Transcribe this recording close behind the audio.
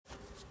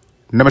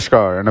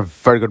Namaskar and a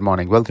very good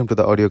morning. Welcome to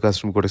the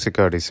audiocast from Kotak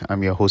Securities.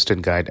 I'm your host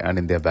and guide,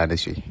 Anindya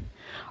Bannerjee.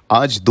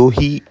 आज दो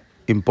ही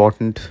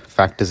important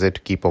factors है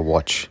to keep a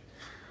watch.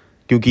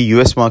 क्योंकि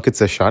US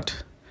markets are shut.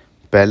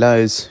 पहला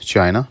is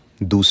China,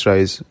 दूसरा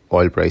is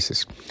oil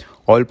prices.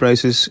 Oil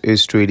prices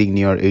is trading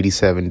near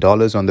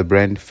 $87 on the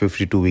Brent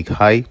 52-week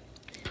high.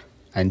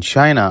 And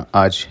China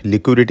आज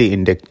liquidity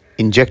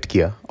inject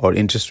किया और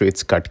interest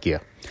rates cut किया.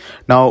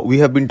 Now, we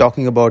have been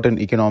talking about an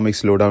economic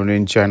slowdown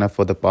in China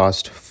for the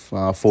past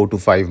 4 to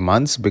 5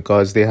 months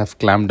because they have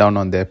clamped down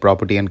on their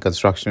property and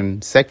construction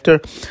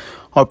sector.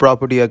 Or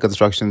property or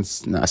construction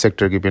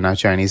sector के बिना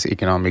Chinese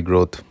economic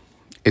growth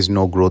is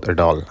no growth at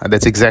all. And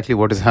that's exactly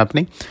what is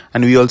happening.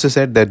 And we also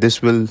said that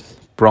this will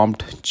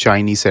prompt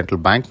Chinese central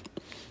bank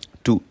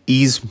to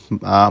ease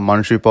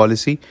monetary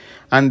policy,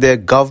 and their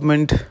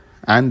government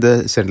and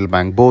the central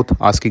bank both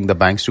asking the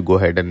banks to go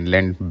ahead and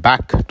lend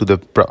back to the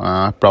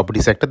property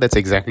sector. That's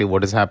exactly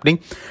what is happening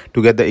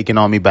to get the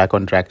economy back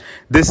on track.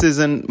 This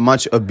isn't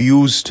much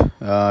abused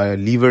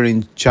lever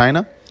in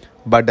China,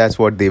 but that's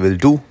what they will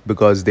do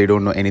because they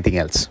don't know anything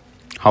else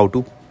how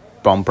to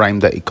prime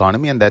the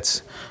economy, and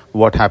that's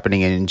what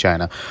happening in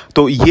China.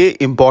 So ये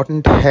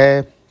important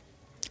है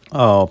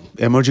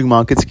emerging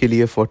markets के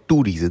लिए for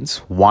two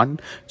reasons. One,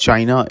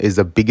 China is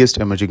the biggest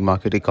emerging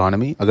market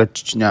economy. अगर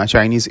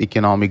Chinese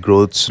economic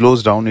growth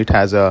slows down, it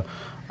has a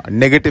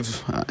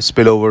negative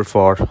spillover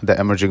for the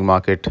emerging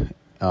market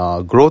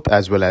growth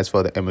as well as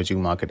for the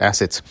emerging market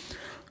assets.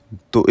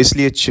 तो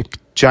इसलिए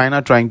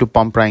China trying to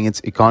prime its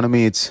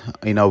economy, it's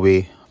in a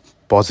way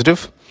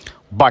positive.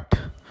 But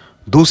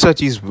दूसरा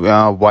चीज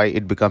why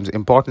it becomes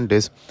important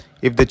is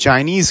if the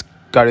Chinese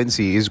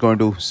currency is going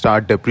to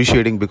start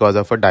depreciating because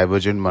of a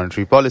divergent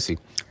monetary policy.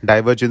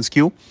 Divergence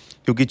क्यों?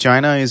 क्योंकि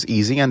China is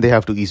easing and they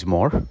have to ease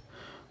more.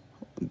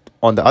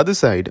 On the other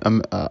side,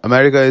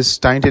 America is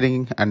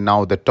tightening and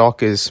now the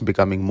talk is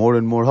becoming more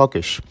and more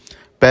hawkish.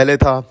 पहले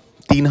था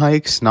 3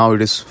 hikes, now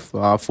it is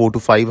 4 to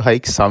 5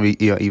 hikes. Some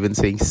even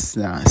saying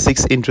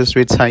 6 interest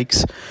rates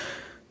hikes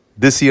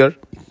this year.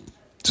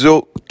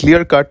 So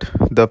clear cut,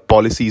 the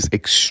policy is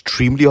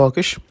extremely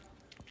hawkish.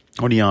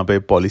 और यहाँ पे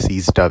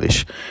policies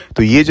dovish.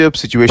 तो ये जब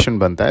situation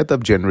बनता है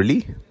तब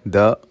generally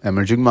the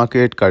emerging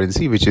market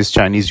currency which is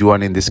Chinese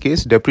yuan in this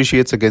case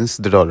depreciates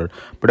against the dollar.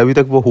 But अभी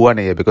तक वो हुआ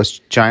नहीं है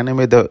बिकॉज चाइना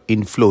में the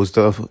inflows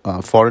the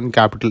foreign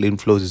capital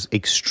inflows is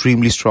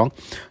extremely strong,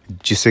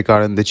 जिसके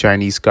कारण the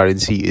Chinese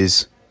currency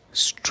is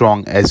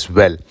strong as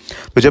well.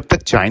 तो जब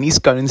तक Chinese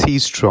currency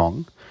is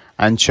strong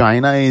and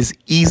China is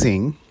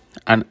easing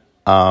and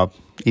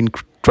in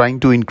trying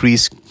to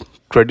increase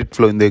credit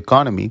flow in the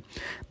economy,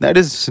 that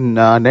is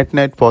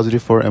net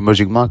positive for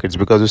emerging markets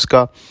because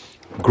उसका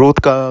growth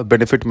का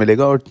benefit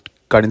मिलेगा और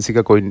currency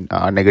का कोई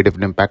negative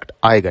impact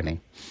आएगा नहीं.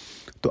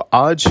 तो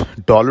आज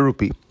dollar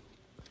rupee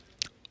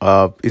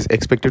is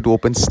expected to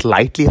open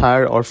slightly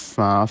higher or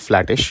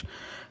flattish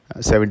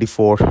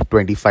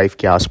 74.25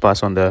 के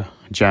आसपास on the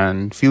Jan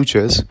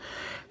futures.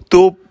 तो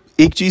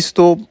एक चीज़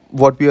तो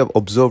what we have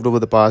observed over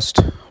the past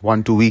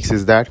 1-2 weeks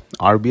is that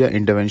RBI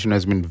intervention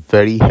has been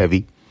very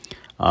heavy.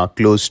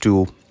 Close to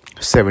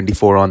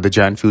 74 on the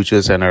Jan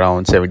futures and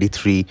around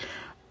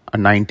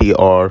 73.90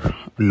 or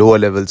lower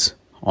levels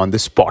on the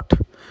spot.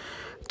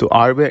 So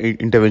RBI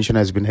intervention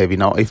has been heavy.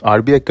 Now, if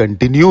RBI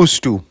continues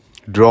to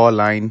draw a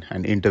line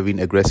and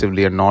intervene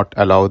aggressively and not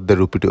allow the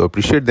rupee to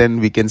appreciate, then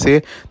we can say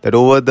that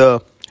over the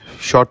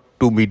short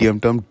to medium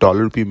term,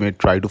 dollar rupee may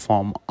try to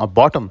form a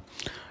bottom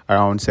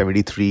around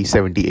 73,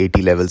 70,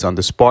 80 levels on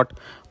the spot.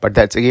 But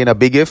that's again a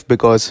big if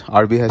because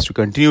RBI has to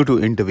continue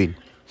to intervene.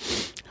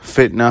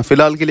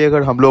 फिलहाल के लिए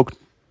अगर हम लोग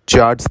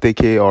charts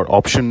देखें और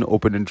option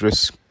open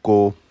interest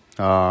को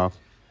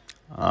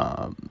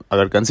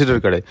अगर कंसिडर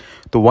करें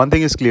तो one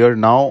thing is clear.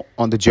 Now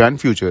on the Jain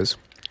futures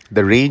the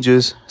range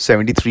is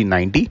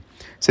 73.90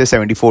 से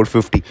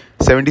 74.50.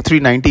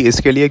 73.90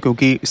 इसके लिए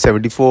क्योंकि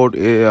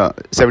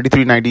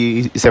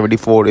 73.90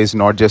 74 is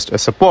not just a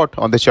support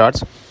on the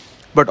charts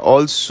but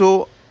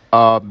also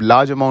a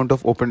large amount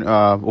of open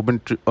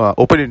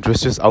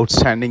interest is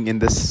outstanding in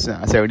this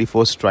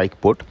 74 strike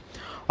put.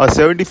 और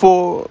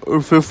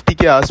 74.50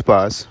 के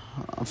आसपास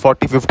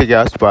 40-50 के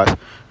आसपास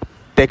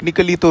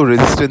technically तो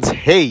रेजिस्टेंस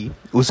है ही,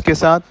 उसके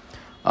साथ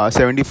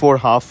 74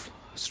 हाफ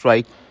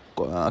स्ट्राइक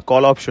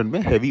कॉल ऑप्शन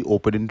में हैवी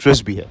ओपन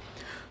इंटरेस्ट भी है.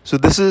 So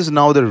this is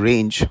now the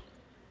range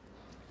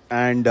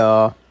and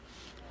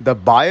the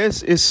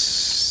bias is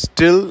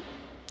still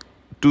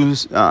to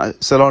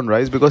sell on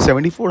rise because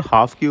 74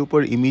 half के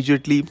ऊपर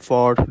immediately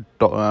for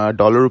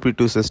dollar rupee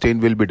to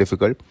sustain will be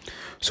difficult.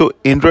 So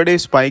intraday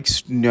spikes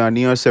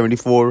near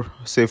 74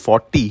 say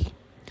 40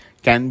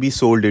 can be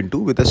sold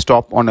into with a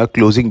stop on a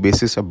closing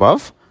basis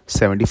above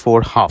 74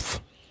 half.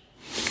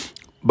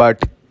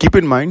 But keep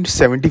in mind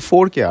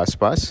 74 के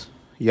आसपास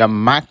या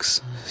max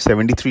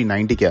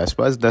 73.90 के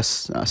आसपास the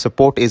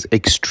support is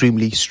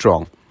extremely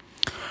strong.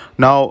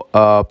 Now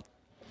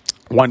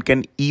one can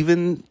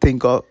even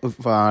think of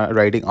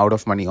writing out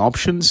of money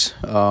options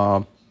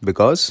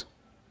because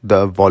the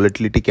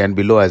volatility can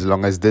be low as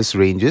long as this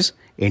range is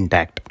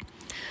intact.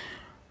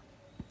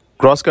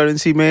 Cross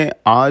currency में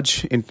आज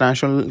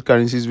international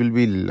currencies will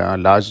be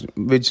large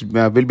which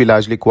will be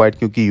largely quite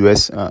क्योंकि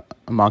US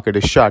market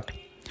is shut.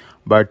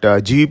 But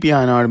GBP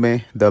INR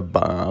में the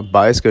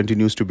bias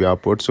continues to be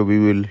upward, so we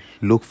will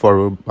look for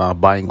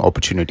buying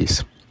opportunities.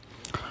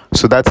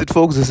 So that's it,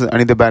 folks. This is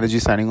Anindya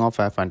Bannerjee signing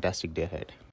off. Have a fantastic day ahead.